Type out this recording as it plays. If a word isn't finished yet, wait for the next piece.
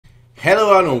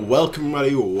Hello and welcome,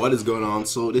 everybody. What is going on?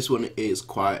 So this one is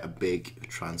quite a big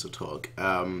transfer talk.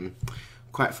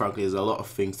 Quite frankly, there's a lot of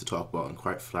things to talk about, and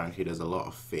quite frankly, there's a lot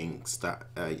of things that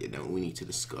we need to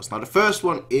discuss. Now, the first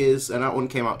one is, and that one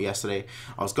came out yesterday.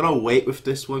 I was gonna wait with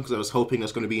this one because I was hoping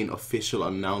there's gonna be an official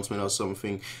announcement or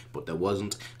something, but there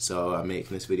wasn't. So I'm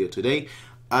making this video today,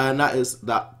 and that is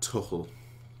that Tuchel,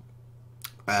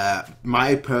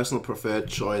 my personal preferred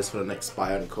choice for the next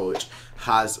Bayern coach,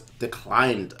 has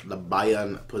declined the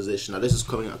Bayern position. Now, this is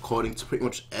coming according to pretty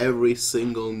much every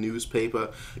single newspaper.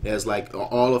 There's like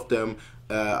all of them,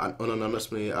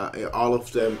 anonymously, all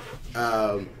of them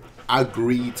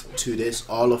agreed to this.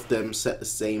 All of them said the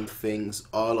same things.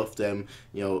 All of them,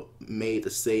 made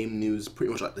the same news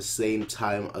pretty much at the same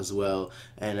time as well.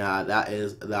 And that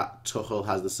is that Tuchel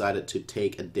has decided to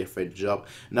take a different job.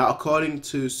 Now, according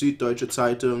to Süddeutsche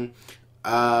Zeitung,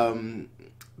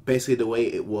 basically the way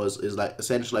it was is like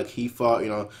essentially like he thought,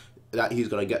 that he's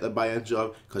gonna get the Bayern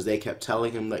job because they kept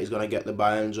telling him that he's gonna get the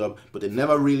Bayern job, but they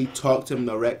never really talked to him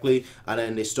directly, and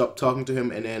then they stopped talking to him,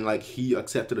 and then like he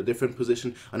accepted a different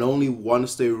position, and only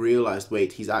once they realized,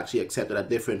 wait, he's actually accepted a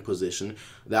different position,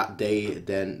 that day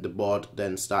then the board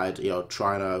then started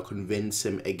trying to convince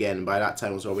him again. By that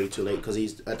time it was already too late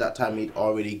because at that time he'd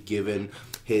already given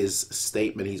his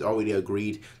statement. He's already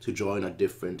agreed to join a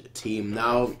different team.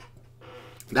 Now,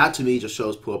 that to me just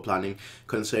shows poor planning,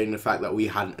 considering the fact that we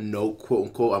had no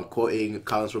quote-unquote, I'm quoting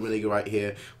Carlos Romaniga right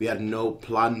here, we had no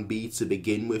plan B to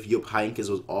begin with. Jupp Heynckes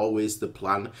was always the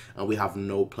plan, and we have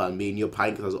no plan B. And Jupp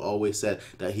Heynckes has always said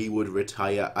that he would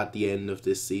retire at the end of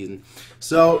this season.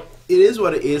 So it is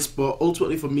what it is, but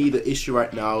ultimately for me the issue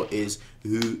right now is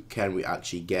who can we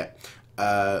actually get?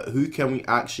 Who can we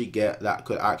actually get that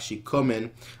could actually come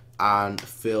in and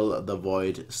fill the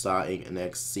void starting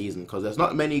next season? Because there's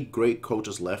not many great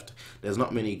coaches left. There's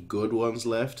not many good ones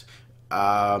left.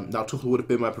 Now, Tuchel would have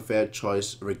been my preferred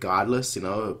choice regardless,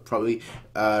 probably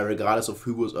regardless of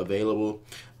who was available.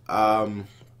 So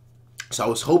I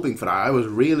was hoping for that. I was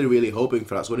really, really hoping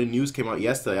for that. So when the news came out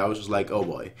yesterday, I was just like, oh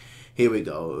boy, here we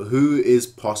go. Who is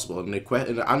possible? And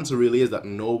the answer really is that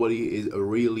nobody is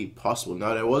really possible.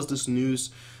 Now, there was this news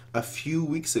a few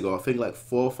weeks ago, I think like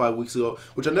 4 or 5 weeks ago,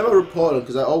 which I never reported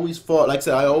because I always thought, like I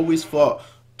said, I always thought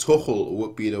Tuchel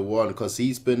would be the one because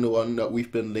he's been the one that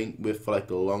we've been linked with for like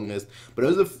the longest. But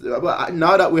it was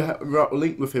now that we're not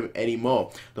linked with him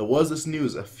anymore, there was this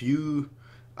news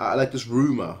like this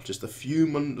rumor just a few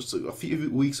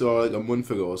weeks or like a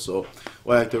month ago or so,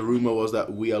 where like the rumor was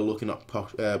that we are looking at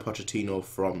Pochettino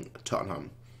from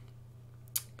Tottenham.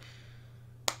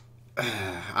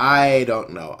 I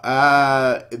don't know.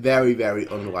 Very, very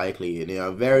unlikely.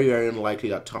 Very, very unlikely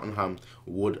that Tottenham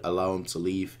would allow him to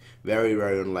leave. Very,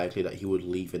 very unlikely that he would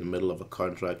leave in the middle of a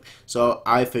contract. So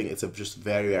I think it's just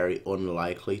very, very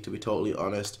unlikely, to be totally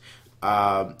honest.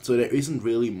 So there isn't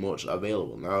really much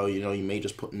available now. You may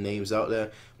just put names out there,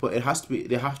 but there have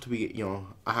to be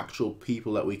actual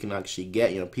people that we can actually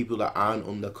get. People that aren't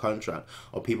under contract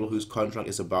or people whose contract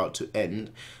is about to end.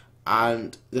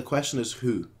 And the question is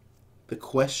who. The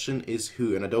question is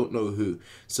who, and I don't know who.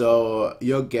 So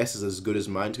your guess is as good as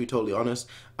mine, to be totally honest.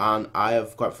 And I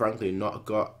have, quite frankly, not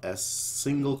got a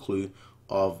single clue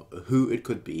of who it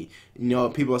could be.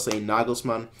 People are saying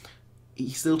Nagelsmann.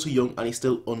 He's still too young, and he's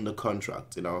still under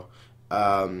contract.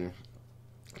 Can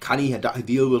he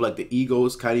deal with like the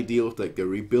egos? Can he deal with like the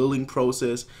rebuilding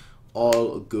process?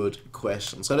 All good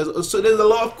questions. So there's a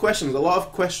lot of questions, a lot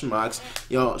of question marks,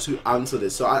 to answer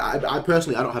this. So I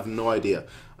personally, I don't have no idea.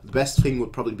 The best thing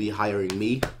would probably be hiring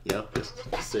me,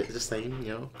 just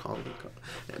saying, call me.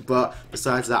 But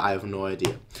besides that, I have no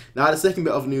idea. Now, the second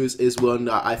bit of news is one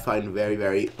that I find very,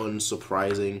 very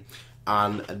unsurprising,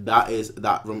 and that is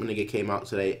that Rummenigge came out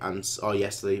today or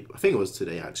yesterday, I think it was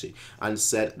today actually, and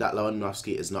said that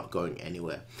Lewandowski is not going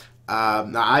anywhere.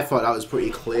 Now, I thought that was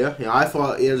pretty clear. I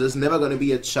thought there's never going to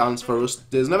be a chance for us.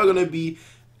 There's never going to be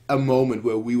a moment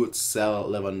where we would sell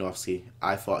Lewandowski.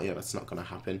 I thought, that's not going to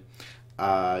happen.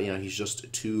 He's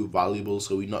just too valuable,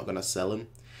 so we're not gonna sell him.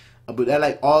 But then,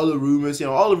 like, all the rumors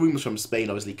from Spain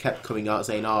obviously kept coming out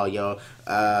saying,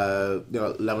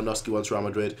 Lewandowski wants Real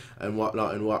Madrid and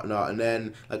whatnot. And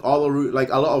then, like, a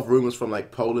lot of rumors from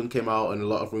like Poland came out, and a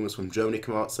lot of rumors from Germany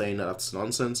came out saying that that's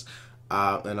nonsense.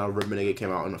 And now Rummenigge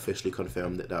came out and officially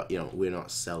confirmed that we're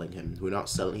not selling him.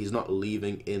 He's not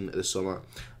leaving in the summer.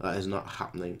 That is not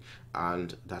happening,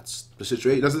 and that's the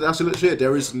situation. That's literally it.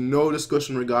 There is no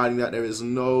discussion regarding that. There is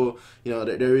no,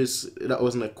 that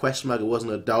wasn't a question mark. It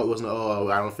wasn't a doubt. It wasn't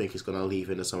I don't think he's gonna leave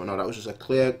in the summer. No, that was just a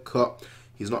clear cut.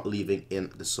 He's not leaving in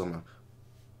the summer.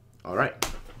 All right.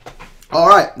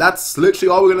 Alright, that's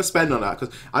literally all we're going to spend on that,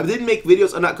 because I didn't make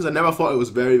videos on that because I never thought it was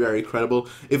very, very credible.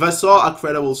 If I saw a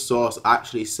credible source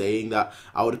actually saying that,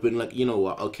 I would have been like, you know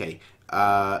what, okay,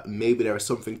 maybe there is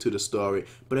something to the story,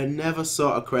 but I never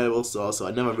saw a credible source, so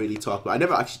I never really talked about it. I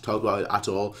never actually talked about it at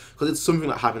all, because it's something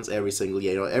that happens every single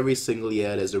year. You know, every single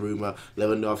year there's a rumor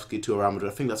Lewandowski to Real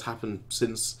Madrid. I think that's happened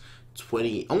since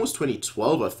almost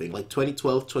 2012, I think, like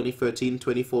 2012, 2013,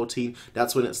 2014.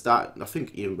 That's when it started. I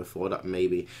think even before that,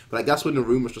 maybe, but like that's when the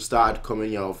rumors just started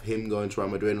coming, you know, of him going to Real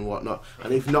Madrid and whatnot,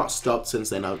 and they've not stopped since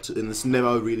then. And it's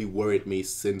never really worried me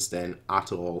since then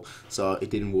at all. So it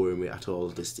didn't worry me at all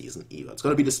this season either. It's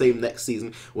gonna be the same next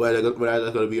season, where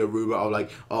there's gonna be a rumor of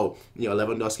like, oh, you know,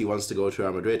 Lewandowski wants to go to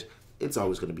Real Madrid. It's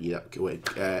always gonna be that way.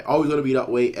 Always gonna be that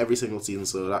way every single season.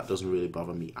 So that doesn't really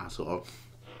bother me at all.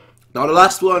 Now the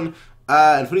last one,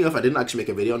 and funny enough, I didn't actually make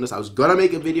a video on this. I was gonna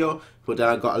make a video, but then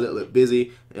I got a little bit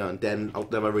busy, you know, and then I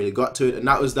never really got to it. And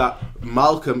that was that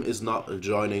Malcom is not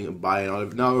joining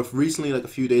Bayern. Now, recently, like a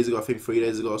few days ago, I think 3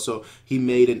 days ago or so, he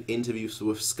made an interview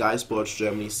with Sky Sports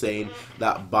Germany saying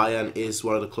that Bayern is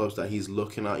one of the clubs that he's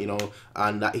looking at, you know,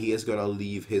 and that he is gonna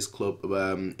leave his club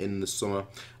in the summer.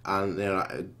 And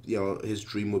you know, his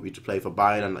dream would be to play for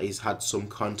Bayern, and he's had some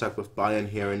contact with Bayern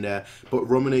here and there. But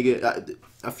Rummenigge,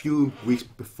 a few weeks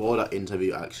before that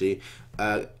interview, actually,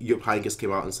 Jupp Heynckes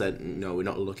came out and said, no, we're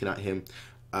not looking at him.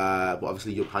 But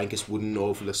obviously, Jupp Heynckes wouldn't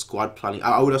know for the squad planning.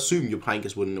 I would assume Jupp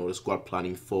Heynckes wouldn't know the squad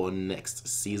planning for next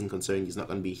season, considering he's not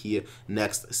going to be here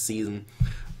next season.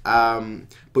 But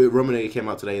Rummenigge came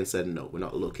out today and said, no, we're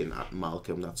not looking at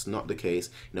Malcom. That's not the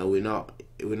case. No, we're not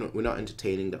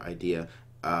entertaining the idea.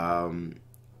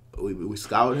 We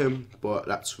scouted him, but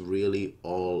that's really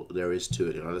all there is to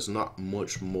it. You know, there's not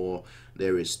much more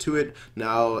there is to it.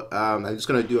 Now, I'm just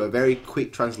going to do a very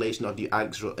quick translation of the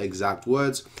actual exact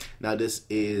words. Now, this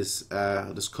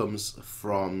comes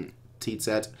from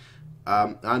TZ,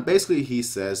 and basically he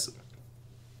says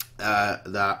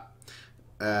that.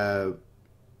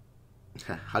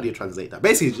 How do you translate that?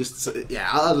 Basically, just, yeah,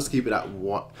 I'll just keep it at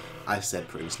what I said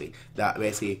previously. That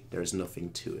basically there is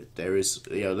nothing to it. There is,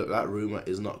 you know, that rumor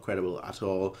is not credible at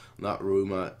all. That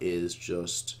rumor is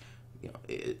just, you know,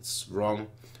 it's wrong.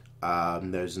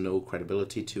 There's no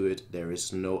credibility to it. There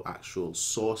is no actual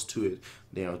source to it.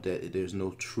 You know, there's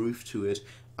no truth to it,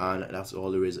 and that's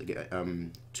all there is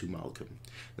to Malcom.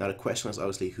 Now the question is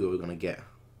obviously who are we gonna get,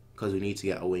 because we need to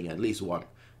get a wing, at least one.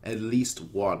 At least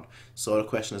one. So the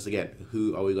question is again,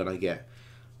 who are we gonna get?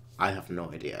 I have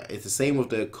no idea. It's the same with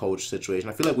the coach situation.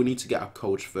 I feel like we need to get a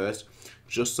coach first,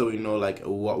 just so we know like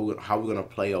how we're gonna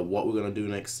play or what we're gonna do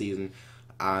next season.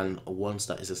 And once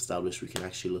that is established, we can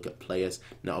actually look at players.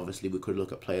 Now, obviously, we could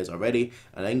look at players already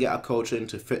and then get a coach in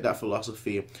to fit that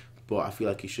philosophy. But I feel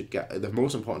like you should get the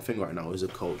most important thing right now is a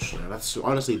coach. You know, that's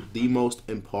honestly the most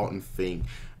important thing,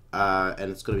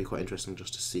 and it's gonna be quite interesting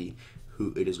just to see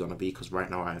who it is going to be, because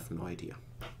right now I have no idea.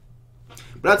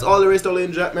 But that's all there is, ladies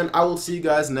and gentlemen. I will see you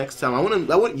guys next time. I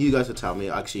want you guys to tell me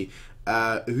actually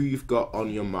who you've got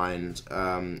on your mind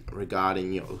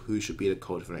regarding, you know, who should be the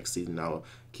coach for next season. Now,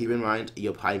 keep in mind,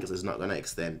 Jupp Heynckes is not going to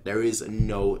extend. There is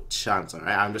no chance. All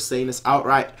right, I'm just saying this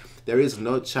outright. There is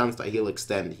no chance that he'll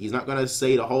extend. He's not going to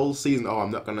say the whole season, "Oh,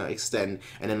 I'm not going to extend,"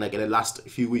 and then like in the last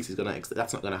few weeks he's going to extend.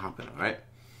 That's not going to happen. All right,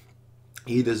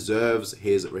 he deserves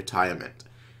his retirement.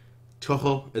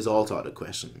 Tuchel is also out of the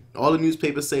question. All the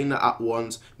newspapers saying that at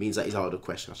once means that he's out of the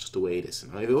question. That's just the way it is.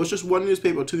 You know, if it was just one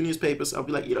newspaper or two newspapers, I'd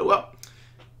be like, you know what?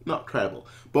 Not credible.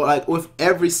 But like with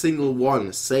every single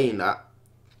one saying that,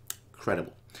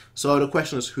 credible. So the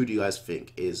question is, who do you guys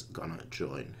think is gonna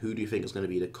join? Who do you think is gonna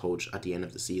be the coach at the end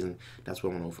of the season? That's what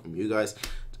I want to know from you guys.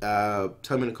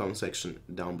 Tell me in the comment section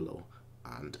down below.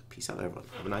 And peace out, everyone.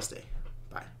 Have a nice day.